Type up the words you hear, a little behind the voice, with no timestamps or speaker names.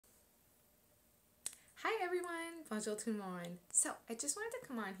Hi everyone, bonjour tout le monde. So I just wanted to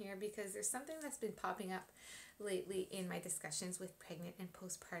come on here because there's something that's been popping up lately in my discussions with pregnant and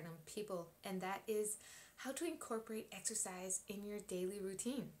postpartum people, and that is how to incorporate exercise in your daily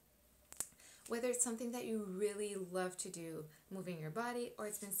routine. Whether it's something that you really love to do, moving your body, or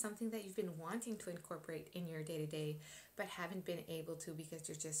it's been something that you've been wanting to incorporate in your day to day but haven't been able to because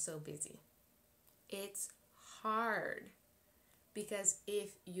you're just so busy. It's hard. Because if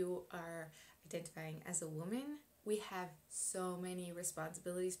you are identifying as a woman, we have so many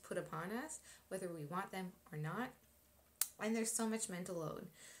responsibilities put upon us, whether we want them or not. And there's so much mental load.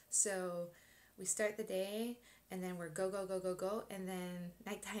 So we start the day and then we're go, go, go, go, go. And then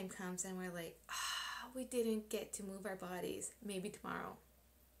nighttime comes and we're like, we didn't get to move our bodies. Maybe tomorrow.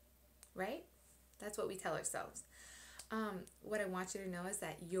 Right? That's what we tell ourselves. What I want you to know is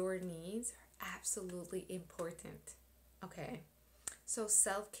that your needs are absolutely important. Okay. So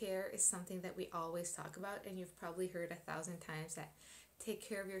self-care is something that we always talk about, and you've probably heard 1,000 times that take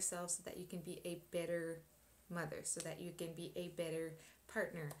care of yourself so that you can be a better mother, so that you can be a better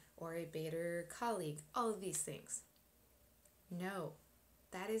partner or a better colleague, all of these things. No,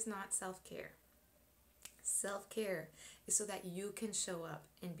 that is not self-care. Self-care is so that you can show up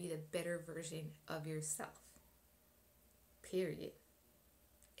and be the better version of yourself. Period.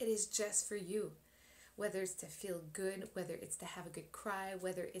 It is just for you. Whether it's to feel good, whether it's to have a good cry,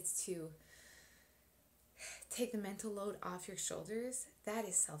 whether it's to take the mental load off your shoulders, that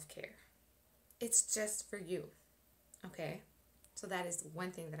is self-care. It's just for you. Okay? So that is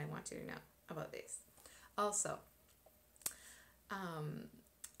one thing that I want you to know about this. Also,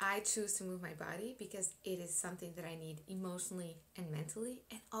 I choose to move my body because it is something that I need emotionally and mentally.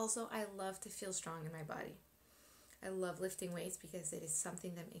 And also, I love to feel strong in my body. I love lifting weights because it is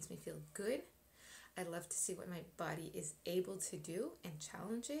something that makes me feel good. I love to see what my body is able to do and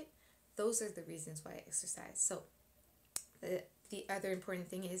challenge it. Those are the reasons why I exercise. So the other important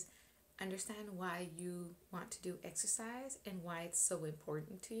thing is understand why you want to do exercise and why it's so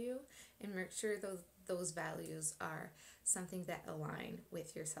important to you, and make sure those values are something that align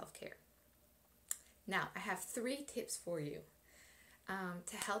with your self-care. Now, I have 3 tips for you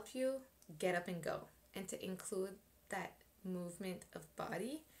to help you get up and go and to include that movement of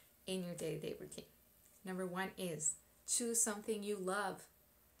body in your day-to-day routine. Number 1 is choose something you love.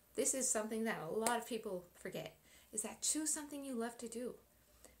 This is something that a lot of people forget, is that choose something you love to do.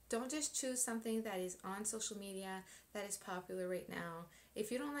 Don't just choose something that is on social media, that is popular right now.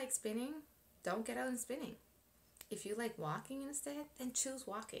 If you don't like spinning, don't get out and spinning. If you like walking instead, then choose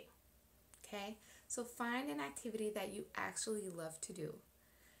walking. Okay? So find an activity that you actually love to do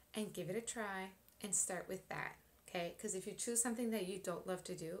and give it a try and start with that. Okay, because if you choose something that you don't love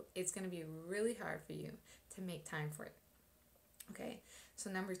to do, it's going to be really hard for you to make time for it. Okay, so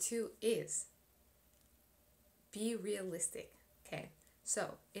number 2 is be realistic. Okay,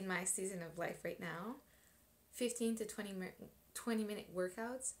 so in my season of life right now, 15 to 20 minute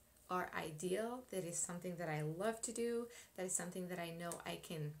workouts are ideal. That is something that I love to do. That is something that I know I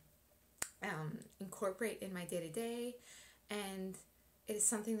can incorporate in my day to day, and it is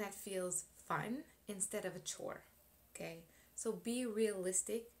something that feels fun instead of a chore. Okay, so be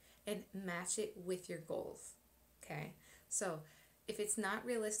realistic and match it with your goals. Okay, so if it's not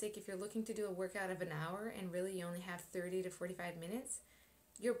realistic, if you're looking to do a workout of an hour and really you only have 30 to 45 minutes,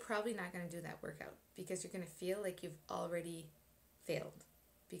 you're probably not going to do that workout because you're going to feel like you've already failed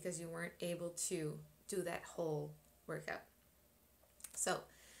because you weren't able to do that whole workout. So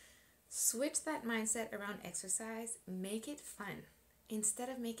switch that mindset around exercise, make it fun. Instead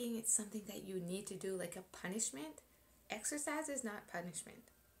of making it something that you need to do like a punishment, exercise is not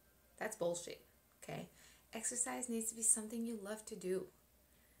punishment. That's bullshit, okay? Exercise needs to be something you love to do.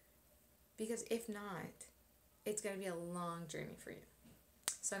 Because if not, it's going to be a long journey for you.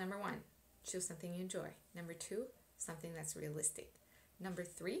 So number 1, choose something you enjoy. Number 2, something that's realistic. Number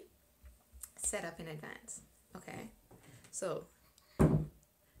 3, set up in advance, okay? So,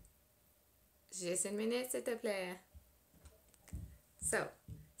 juste une minute, s'il te plaît. So,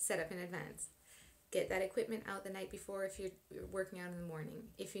 set up in advance. Get that equipment out the night before if you're working out in the morning.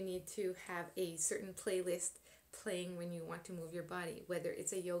 If you need to have a certain playlist playing when you want to move your body, whether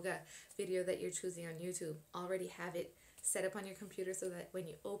it's a yoga video that you're choosing on YouTube, already have it set up on your computer so that when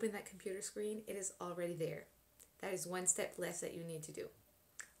you open that computer screen, it is already there. That is one step less that you need to do.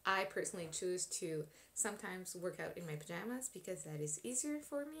 I personally choose to sometimes work out in my pajamas because that is easier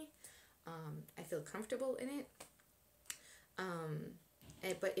for me. I feel comfortable in it.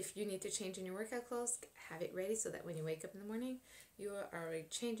 But if you need to change in your workout clothes, have it ready so that when you wake up in the morning, you are already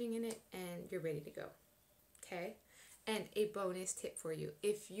changing in it and you're ready to go. Okay? And a bonus tip for you,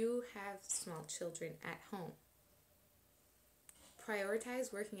 if you have small children at home,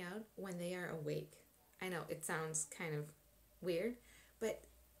 prioritize working out when they are awake. I know it sounds kind of weird, but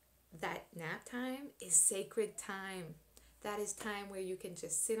that nap time is sacred time. That is time where you can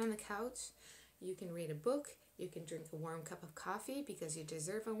just sit on the couch, you can read a book, you can drink a warm cup of coffee because you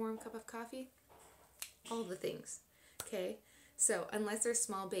deserve a warm cup of coffee. All the things. Okay? So, unless they're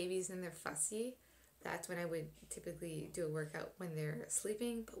small babies and they're fussy, that's when I would typically do a workout when they're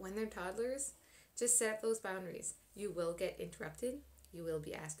sleeping. But when they're toddlers, just set up those boundaries. You will get interrupted. You will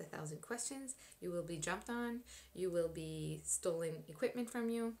be asked 1,000 questions. You will be jumped on. You will be stolen equipment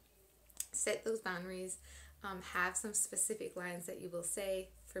from you. Set those boundaries. Have some specific lines that you will say.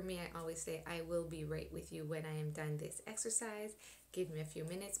 For me, I always say, I will be right with you when I am done this exercise. Give me a few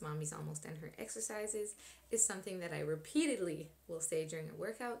minutes. Mommy's almost done her exercises. Is something that I repeatedly will say during a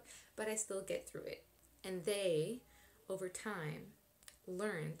workout, but I still get through it. And they, over time,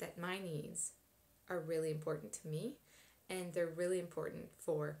 learn that my needs are really important to me, and they're really important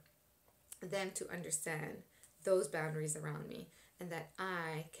for them to understand those boundaries around me, and that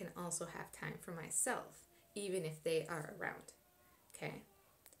I can also have time for myself, even if they are around. Okay?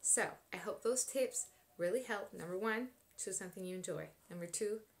 So, I hope those tips really help. Number 1, choose something you enjoy. Number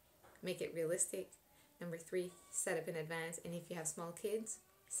 2, make it realistic. Number 3, set up in advance. And if you have small kids,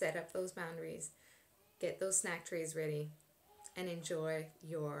 set up those boundaries. Get those snack trays ready. And enjoy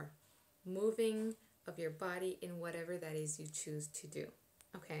your moving of your body in whatever that is you choose to do.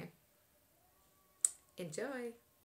 Okay? Enjoy!